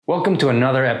Welcome to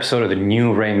another episode of the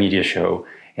New Ray Media Show.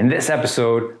 In this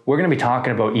episode, we're going to be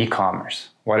talking about e-commerce.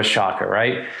 What a shocker,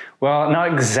 right? Well,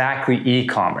 not exactly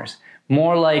e-commerce.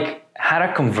 More like how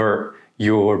to convert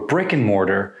your brick and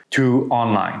mortar to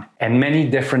online, and many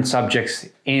different subjects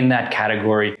in that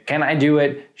category. Can I do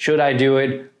it? Should I do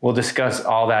it? We'll discuss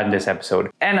all that in this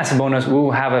episode. And as a bonus, we will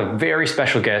have a very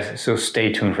special guest, so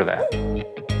stay tuned for that.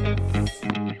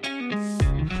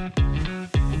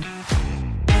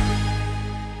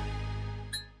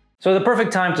 So the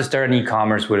perfect time to start an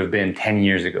e-commerce would have been 10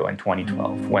 years ago in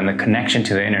 2012, when the connection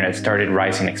to the internet started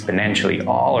rising exponentially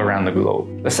all around the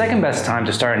globe. The second best time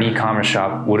to start an e-commerce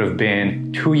shop would have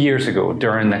been 2 years ago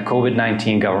during the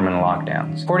COVID-19 government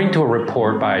lockdowns. According to a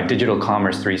report by Digital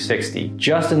Commerce 360,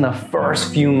 just in the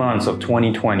first few months of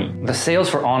 2020, the sales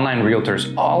for online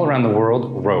realtors all around the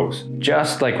world rose.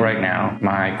 Just like right now,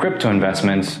 my crypto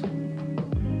investments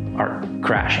are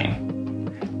crashing.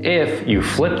 If you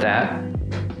flip that,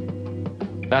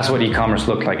 that's what e-commerce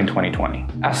looked like in 2020.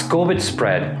 As COVID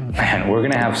spread, man, we're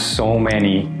gonna have so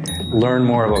many learn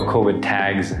more about COVID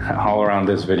tags all around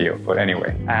this video. But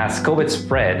anyway, as COVID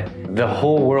spread, the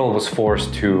whole world was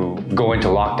forced to go into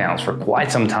lockdowns for quite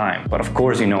some time. But of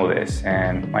course you know this,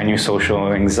 and my new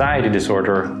social anxiety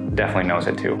disorder definitely knows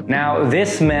it too. Now,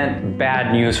 this meant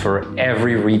bad news for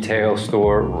every retail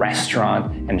store,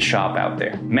 restaurant, and shop out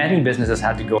there. Many businesses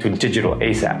had to go to digital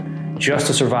ASAP, just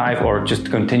to survive or just to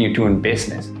continue doing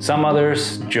business. Some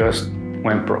others just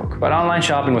went broke. But online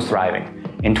shopping was thriving.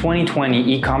 In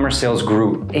 2020, e-commerce sales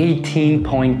grew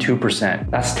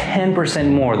 18.2%. That's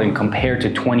 10% more than compared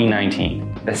to 2019.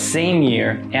 The same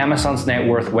year, Amazon's net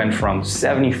worth went from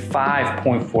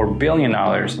 $75.4 billion to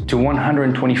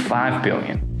 $125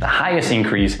 billion, the highest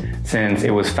increase since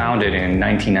it was founded in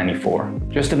 1994.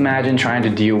 Just imagine trying to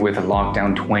deal with a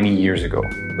lockdown 20 years ago.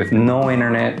 With no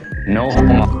internet, no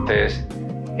home office,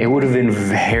 it would have been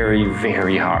very,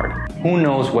 very hard. Who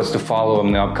knows what's to follow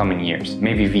in the upcoming years?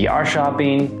 Maybe VR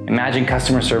shopping, imagine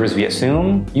customer service via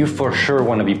Zoom. You for sure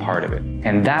want to be part of it.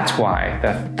 And that's why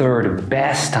the third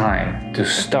best time to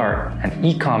start an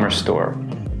e-commerce store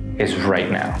is right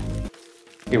now.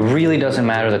 It really doesn't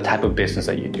matter the type of business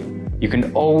that you do. You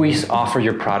can always offer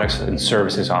your products and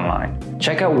services online.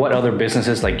 Check out what other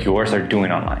businesses like yours are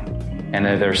doing online. And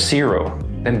if there's zero,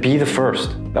 then be the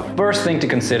first. The first thing to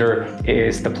consider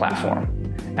is the platform,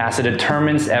 as it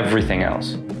determines everything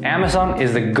else. Amazon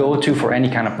is the go-to for any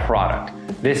kind of product.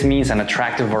 This means an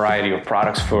attractive variety of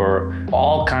products for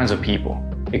all kinds of people.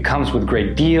 It comes with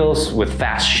great deals, with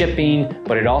fast shipping,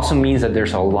 but it also means that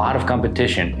there's a lot of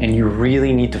competition and you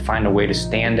really need to find a way to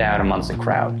stand out amongst the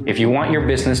crowd. If you want your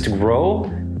business to grow,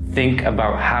 think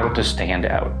about how to stand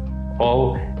out.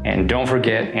 Oh, and don't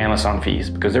forget Amazon fees,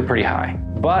 because they're pretty high.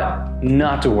 But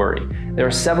not to worry. There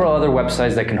are several other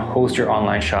websites that can host your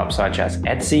online shop, such as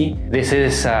Etsy. This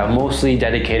is mostly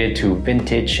dedicated to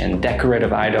vintage and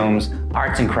decorative items,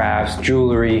 arts and crafts,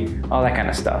 jewelry, all that kind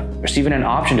of stuff. There's even an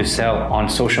option to sell on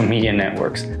social media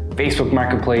networks. Facebook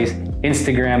Marketplace,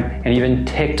 Instagram, and even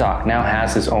TikTok now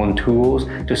has its own tools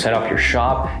to set up your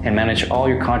shop and manage all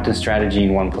your content strategy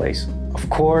in one place. Of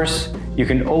course, you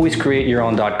can always create your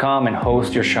own .com and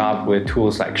host your shop with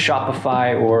tools like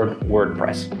Shopify or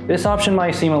WordPress. This option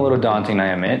might seem a little daunting, I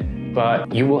admit,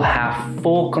 but you will have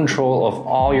full control of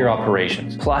all your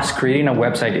operations. Plus, creating a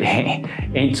website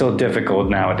ain't so difficult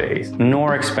nowadays,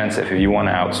 nor expensive if you want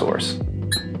to outsource.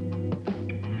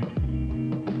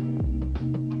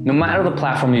 No matter the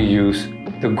platform you use,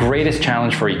 the greatest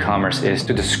challenge for e-commerce is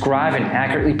to describe and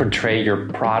accurately portray your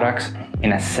products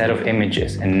in a set of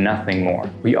images and nothing more.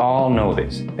 We all know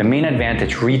this. The main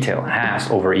advantage retail has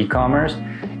over e-commerce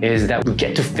is that we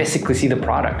get to physically see the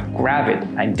product, grab it,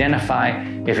 identify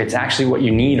if it's actually what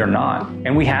you need or not.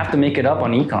 And we have to make it up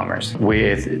on e-commerce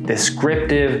with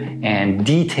descriptive and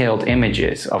detailed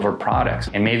images of our products,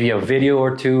 and maybe a video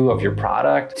or two of your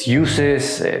product, its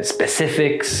uses,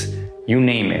 specifics, you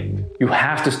name it. You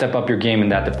have to step up your game in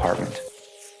that department.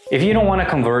 If you don't want to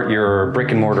convert your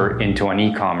brick and mortar into an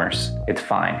e-commerce, it's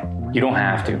fine. You don't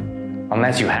have to,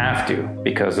 unless you have to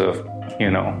because of,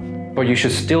 But you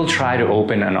should still try to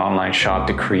open an online shop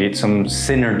to create some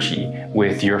synergy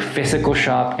with your physical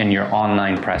shop and your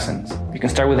online presence. You can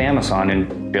start with Amazon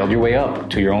and build your way up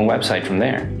to your own website from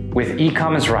there. With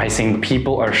e-commerce rising,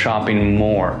 people are shopping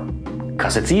more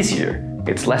because it's easier.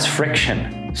 It's less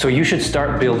friction. So you should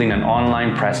start building an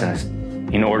online presence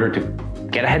in order to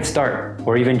get a head start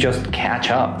or even just catch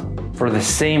up. For the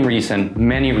same reason,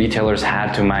 many retailers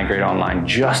had to migrate online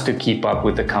just to keep up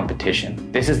with the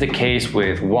competition. This is the case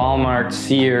with Walmart,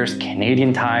 Sears,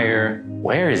 Canadian Tire.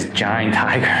 Where is Giant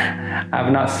Tiger?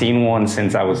 I've not seen one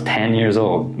since I was 10 years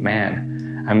old.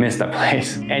 Man, I miss that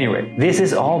place. Anyway, this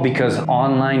is all because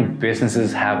online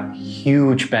businesses have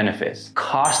huge benefits.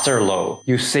 Costs are low.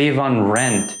 You save on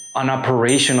rent, on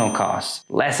operational costs,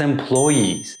 less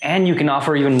employees, and you can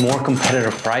offer even more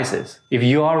competitive prices. If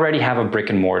you already have a brick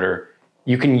and mortar,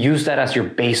 you can use that as your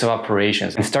base of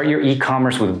operations and start your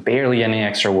e-commerce with barely any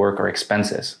extra work or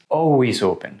expenses. Always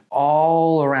open,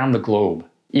 all around the globe.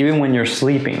 Even when you're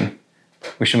sleeping,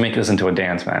 we should make this into a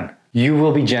dance, man. You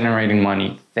will be generating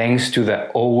money thanks to the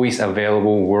always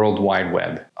available World Wide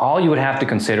Web. All you would have to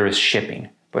consider is shipping,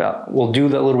 but we'll do a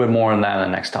little bit more on that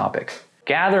in the next topic.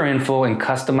 Gather info and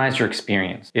customize your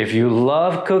experience. If you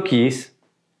love cookies,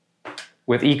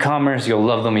 with e-commerce, you'll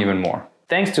love them even more.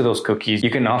 Thanks to those cookies, you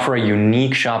can offer a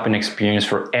unique shopping experience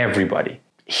for everybody.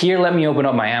 Here, let me open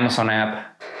up my Amazon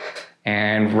app.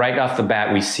 And right off the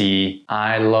bat, we see,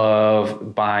 I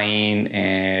love buying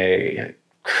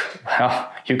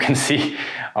you can see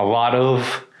a lot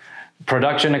of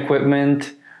production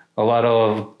equipment, a lot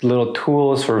of little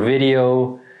tools for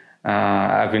video.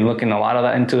 I've been looking a lot of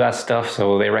that into that stuff,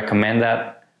 so they recommend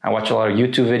that. I watch a lot of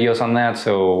YouTube videos on that,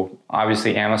 so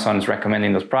obviously Amazon is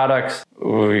recommending those products.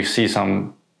 We see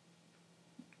some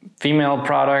female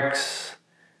products.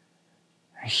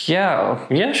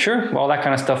 Yeah, sure. All that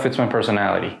kind of stuff fits my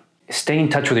personality. Stay in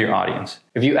touch with your audience.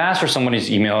 If you ask for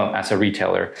somebody's email as a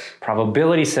retailer,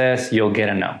 probability says you'll get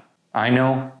a no. I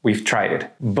know, we've tried it,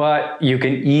 but you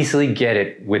can easily get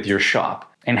it with your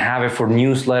shop and have it for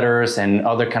newsletters and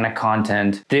other kind of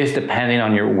content. This depending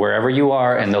on wherever you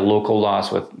are and the local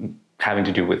laws with having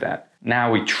to do with that.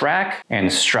 Now we track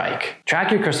and strike.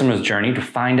 Track your customer's journey to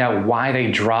find out why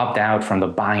they dropped out from the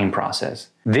buying process.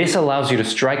 This allows you to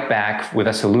strike back with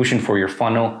a solution for your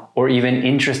funnel or even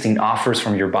interesting offers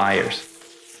from your buyers.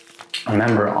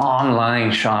 Remember,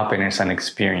 online shopping is an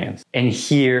experience. And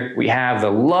here we have the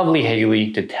lovely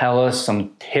Haley to tell us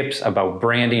some tips about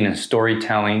branding and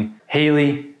storytelling.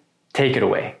 Haley, take it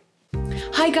away.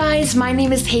 Hi guys, my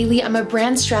name is Haley. I'm a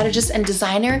brand strategist and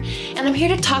designer, and I'm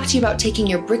here to talk to you about taking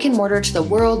your brick and mortar to the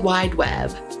World Wide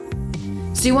Web.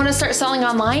 So you want to start selling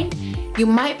online? You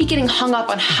might be getting hung up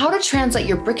on how to translate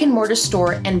your brick and mortar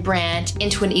store and brand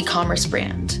into an e-commerce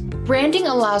brand. Branding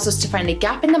allows us to find a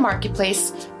gap in the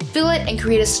marketplace, fill it, and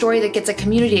create a story that gets a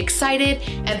community excited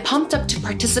and pumped up to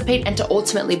participate and to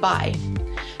ultimately buy.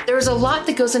 There is a lot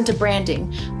that goes into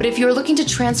branding, but if you're looking to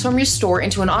transform your store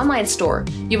into an online store,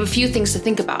 you have a few things to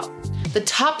think about. The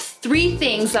top 3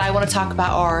 things that I want to talk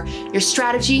about are your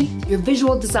strategy, your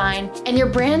visual design, and your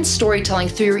brand storytelling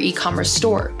through your e-commerce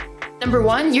store. Number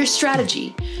 1, your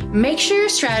strategy. Make sure your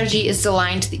strategy is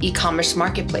aligned to the e-commerce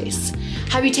marketplace.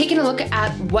 Have you taken a look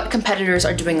at what competitors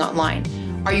are doing online?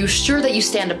 Are you sure that you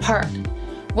stand apart?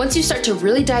 Once you start to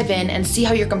really dive in and see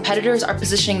how your competitors are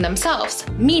positioning themselves,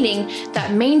 meaning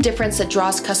that main difference that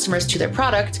draws customers to their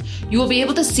product, you will be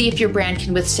able to see if your brand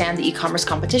can withstand the e-commerce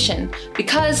competition,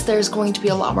 because there's going to be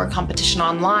a lot more competition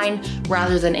online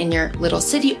rather than in your little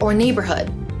city or neighborhood.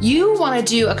 You want to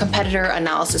do a competitor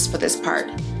analysis for this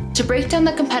part. To break down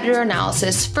the competitor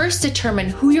analysis, first determine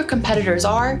who your competitors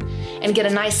are and get a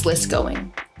nice list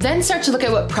going. Then start to look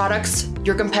at what products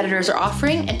your competitors are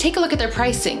offering and take a look at their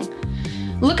pricing.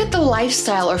 Look at the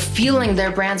lifestyle or feeling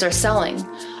their brands are selling.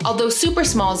 Although Super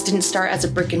Smalls didn't start as a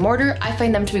brick and mortar, I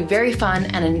find them to be very fun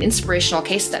and an inspirational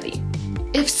case study.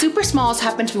 If Super Smalls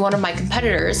happened to be one of my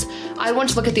competitors, I want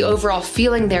to look at the overall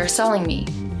feeling they're selling me.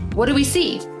 What do we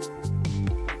see?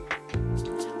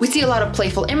 We see a lot of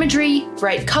playful imagery,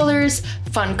 bright colors,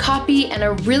 fun copy, and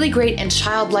a really great and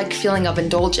childlike feeling of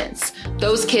indulgence.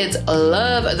 Those kids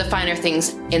love the finer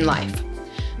things in life.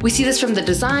 We see this from the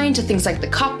design to things like the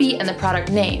copy and the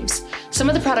product names. Some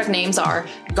of the product names are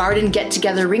Garden Get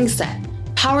Together Ring Set,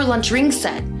 Power Lunch Ring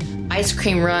Set, Ice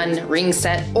Cream Run Ring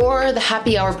Set, or the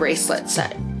Happy Hour Bracelet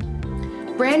Set.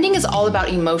 Branding is all about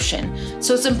emotion,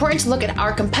 so it's important to look at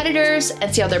our competitors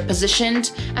and see how they're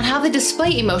positioned and how they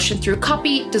display emotion through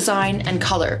copy, design, and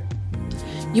color.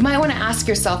 You might want to ask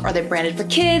yourself, are they branded for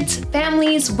kids,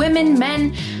 families, women,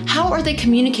 men? How are they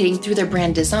communicating through their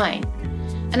brand design?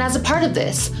 And as a part of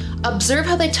this, observe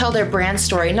how they tell their brand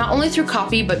story not only through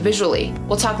copy but visually.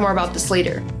 We'll talk more about this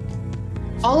later.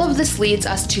 All of this leads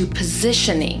us to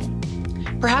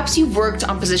positioning. Perhaps you've worked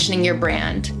on positioning your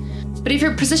brand, but if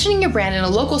you're positioning your brand in a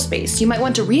local space, you might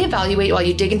want to reevaluate while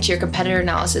you dig into your competitor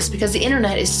analysis because the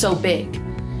internet is so big.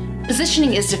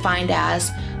 Positioning is defined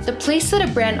as the place that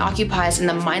a brand occupies in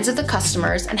the minds of the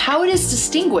customers and how it is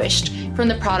distinguished from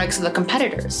the products of the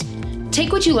competitors.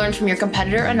 Take what you learned from your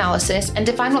competitor analysis and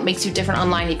define what makes you different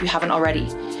online if you haven't already.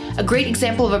 A great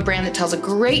example of a brand that tells a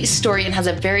great story and has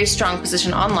a very strong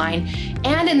position online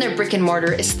and in their brick and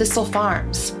mortar is Thistle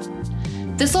Farms.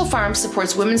 Thistle Farms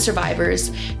supports women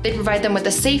survivors. They provide them with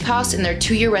a safe house in their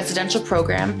 2-year residential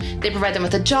program. They provide them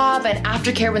with a job and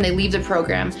aftercare when they leave the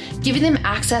program, giving them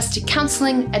access to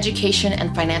counseling, education,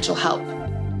 and financial help.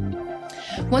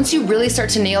 Once you really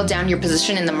start to nail down your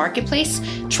position in the marketplace,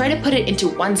 try to put it into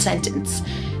one sentence.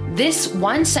 This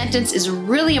one sentence is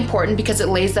really important because it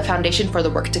lays the foundation for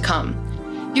the work to come.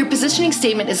 Your positioning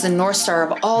statement is the North Star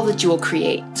of all that you will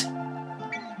create.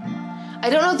 I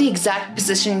don't know the exact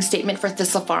positioning statement for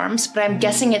Thistle Farms, but I'm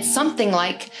guessing it's something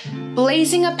like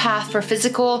blazing a path for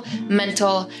physical,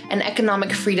 mental, and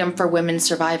economic freedom for women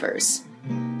survivors.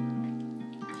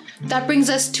 That brings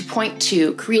us to point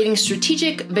 2, creating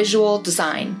strategic visual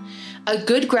design. A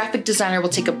good graphic designer will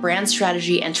take a brand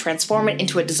strategy and transform it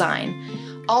into a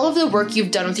design. All of the work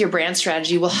you've done with your brand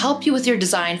strategy will help you with your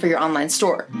design for your online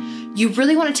store. You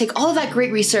really want to take all of that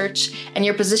great research and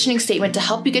your positioning statement to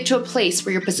help you get to a place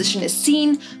where your position is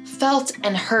seen, felt,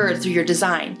 and heard through your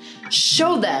design.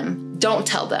 Show them, don't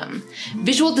tell them.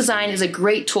 Visual design is a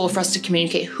great tool for us to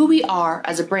communicate who we are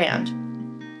as a brand.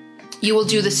 You will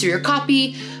do this through your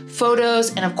copy,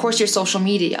 photos, and of course your social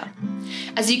media.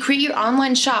 As you create your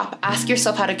online shop, ask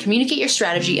yourself how to communicate your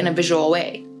strategy in a visual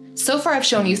way. So far, I've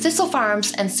shown you Thistle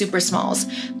Farms and Super Smalls,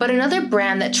 but another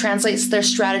brand that translates their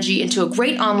strategy into a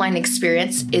great online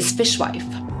experience is Fishwife.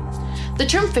 The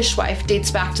term fishwife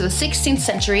dates back to the 16th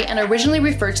century and originally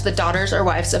referred to the daughters or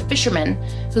wives of fishermen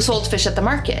who sold fish at the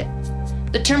market.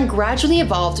 The term gradually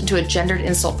evolved into a gendered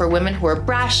insult for women who are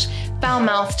brash,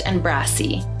 foul-mouthed, and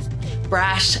brassy.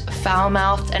 Brash,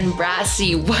 foul-mouthed, and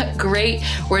brassy. What great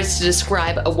words to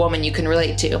describe a woman you can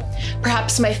relate to.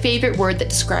 Perhaps my favorite word that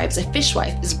describes a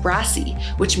fishwife is brassy,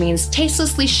 which means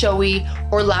tastelessly showy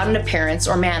or loud in appearance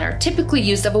or manner, typically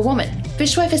used of a woman.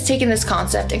 Fishwife has taken this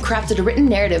concept and crafted a written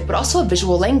narrative, but also a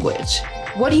visual language.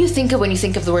 What do you think of when you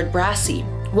think of the word brassy?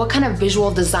 What kind of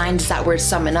visual design does that word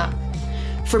summon up?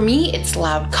 For me, it's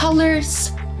loud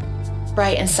colors,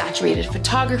 bright and saturated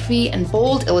photography, and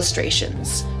bold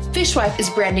illustrations. Fishwife is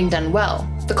branding done well,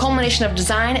 the culmination of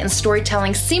design and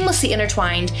storytelling seamlessly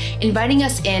intertwined, inviting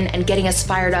us in and getting us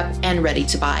fired up and ready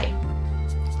to buy.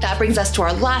 That brings us to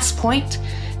our last point,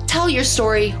 tell your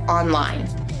story online.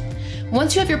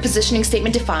 Once you have your positioning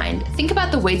statement defined, think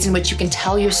about the ways in which you can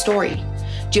tell your story.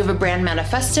 Do you have a brand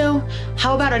manifesto?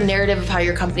 How about a narrative of how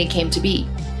your company came to be?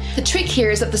 The trick here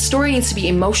is that the story needs to be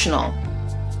emotional.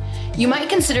 You might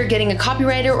consider getting a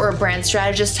copywriter or a brand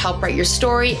strategist to help write your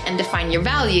story and define your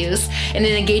values in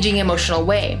an engaging, emotional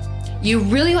way. You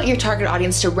really want your target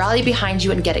audience to rally behind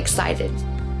you and get excited.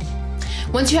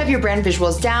 Once you have your brand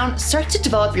visuals down, start to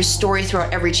develop your story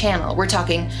throughout every channel. We're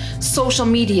talking social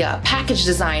media, package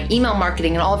design, email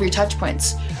marketing, and all of your touch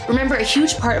points. Remember, a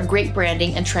huge part of great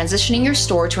branding and transitioning your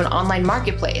store to an online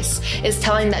marketplace is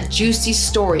telling that juicy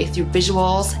story through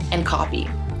visuals and copy.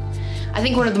 I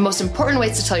think one of the most important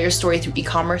ways to tell your story through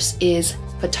e-commerce is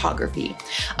photography.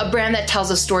 A brand that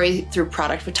tells a story through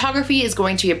product photography is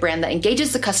going to be a brand that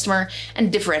engages the customer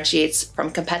and differentiates from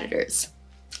competitors.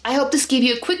 I hope this gave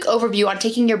you a quick overview on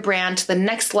taking your brand to the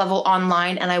next level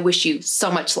online, and I wish you so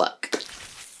much luck.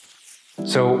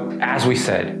 So, as we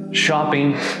said,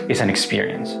 shopping is an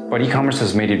experience, but e-commerce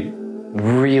has made it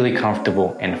really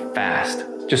comfortable and fast.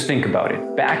 Just think about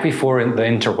it. Back before the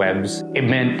interwebs, it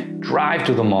meant drive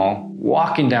to the mall,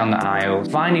 walking down the aisle,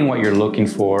 finding what you're looking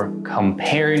for,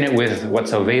 comparing it with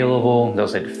what's available,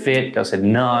 does it fit, does it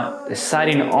not,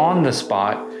 deciding on the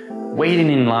spot, waiting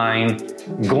in line,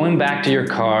 going back to your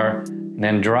car, and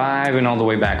then driving all the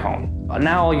way back home.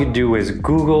 Now all you do is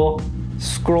Google,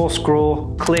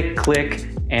 scroll, click,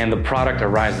 and the product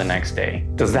arrives the next day.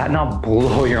 Does that not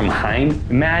blow your mind?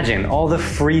 Imagine all the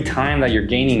free time that you're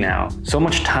gaining now. So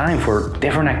much time for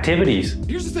different activities.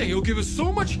 Here's the thing, it'll give us so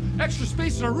much extra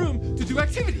space in our room to do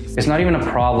activities. It's not even a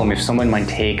problem if someone might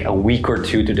take a week or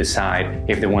two to decide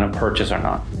if they want to purchase or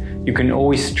not. You can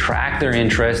always track their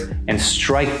interest and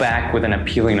strike back with an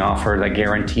appealing offer that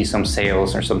guarantees some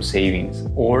sales or some savings.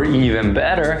 Or even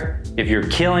better, if you're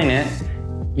killing it,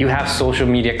 you have social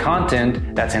media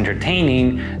content that's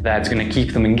entertaining, that's gonna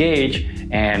keep them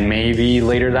engaged, and maybe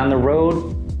later down the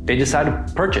road, they decide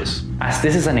to purchase. As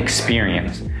this is an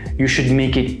experience, you should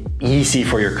make it easy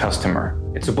for your customer.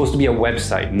 It's supposed to be a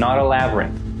website, not a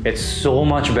labyrinth. It's so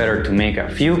much better to make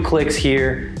a few clicks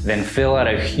here than fill out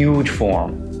a huge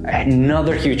form.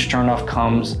 Another huge turnoff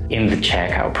comes in the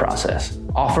checkout process.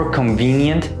 Offer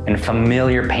convenient and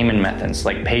familiar payment methods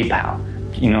like PayPal,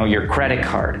 your credit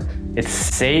card. It's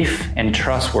safe and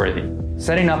trustworthy.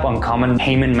 Setting up uncommon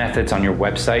payment methods on your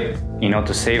website,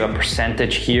 to save a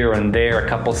percentage here and there, a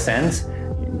couple cents,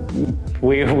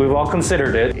 we've all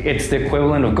considered it. It's the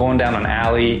equivalent of going down an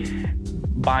alley,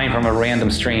 buying from a random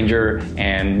stranger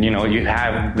and you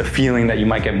have the feeling that you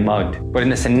might get mugged. But in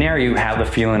the scenario, you have the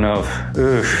feeling of,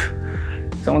 ugh,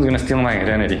 someone's gonna steal my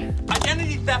identity.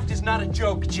 Identity theft is not a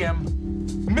joke, Jim.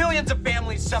 Millions of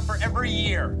families suffer every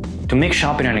year. To make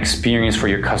shopping an experience for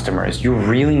your customers, you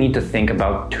really need to think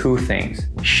about two things: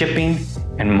 shipping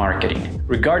and marketing.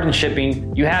 Regarding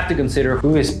shipping, you have to consider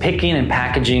who is picking and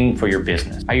packaging for your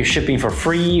business. Are you shipping for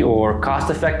free or cost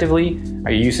effectively?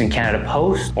 Are you using Canada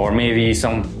Post or maybe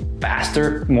some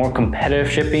faster, more competitive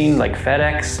shipping like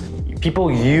FedEx? People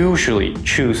usually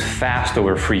choose fast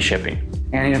over free shipping.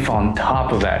 And if on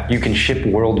top of that, you can ship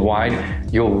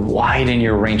worldwide, you'll widen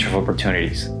your range of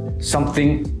opportunities.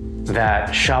 Something that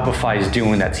Shopify is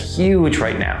doing that's huge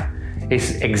right now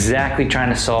is exactly trying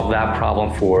to solve that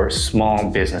problem for small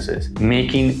businesses,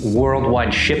 making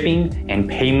worldwide shipping and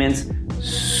payments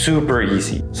super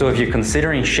easy. So if you're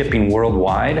considering shipping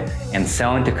worldwide and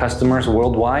selling to customers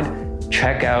worldwide,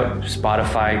 check out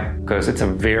Shopify because it's a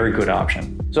very good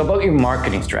option. So about your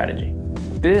marketing strategy.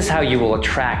 This is how you will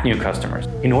attract new customers.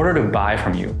 In order to buy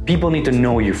from you, people need to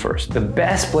know you first. The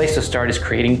best place to start is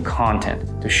creating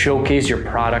content to showcase your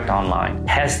product online.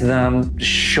 Test them,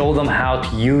 show them how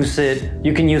to use it.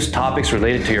 You can use topics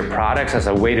related to your products as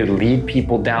a way to lead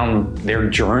people down their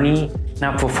journey.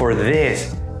 Now, for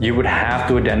this, you would have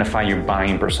to identify your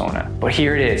buying persona. But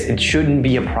here it is, it shouldn't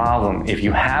be a problem. If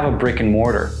you have a brick and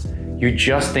mortar, you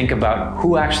just think about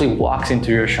who actually walks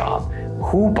into your shop,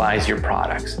 who buys your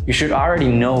products. You should already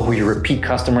know who your repeat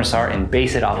customers are and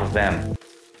base it off of them.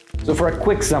 So for a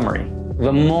quick summary,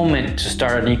 the moment to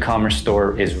start an e-commerce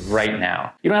store is right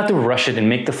now. You don't have to rush it and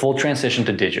make the full transition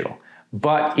to digital,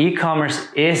 but e-commerce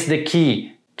is the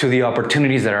key to the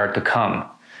opportunities that are to come.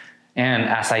 And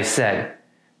as I said,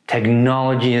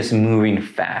 technology is moving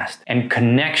fast and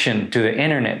connection to the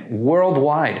internet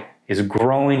worldwide is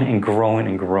growing and growing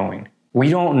and growing. We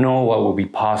don't know what will be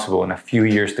possible in a few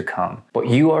years to come, but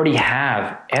you already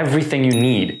have everything you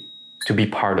need to be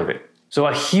part of it. So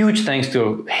a huge thanks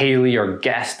to Haley, our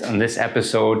guest on this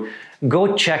episode.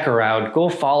 Go check her out. Go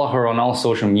follow her on all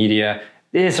social media.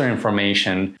 This is her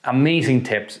information. Amazing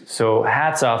tips. So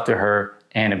hats off to her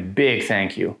and a big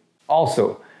thank you.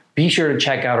 Also, be sure to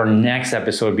check out our next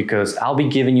episode because I'll be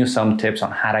giving you some tips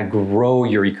on how to grow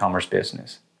your e-commerce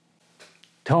business.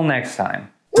 Till next time.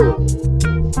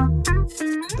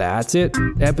 That's it.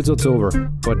 Episode's over.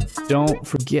 But don't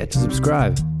forget to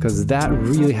subscribe because that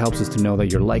really helps us to know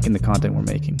that you're liking the content we're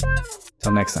making.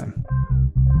 Till next time.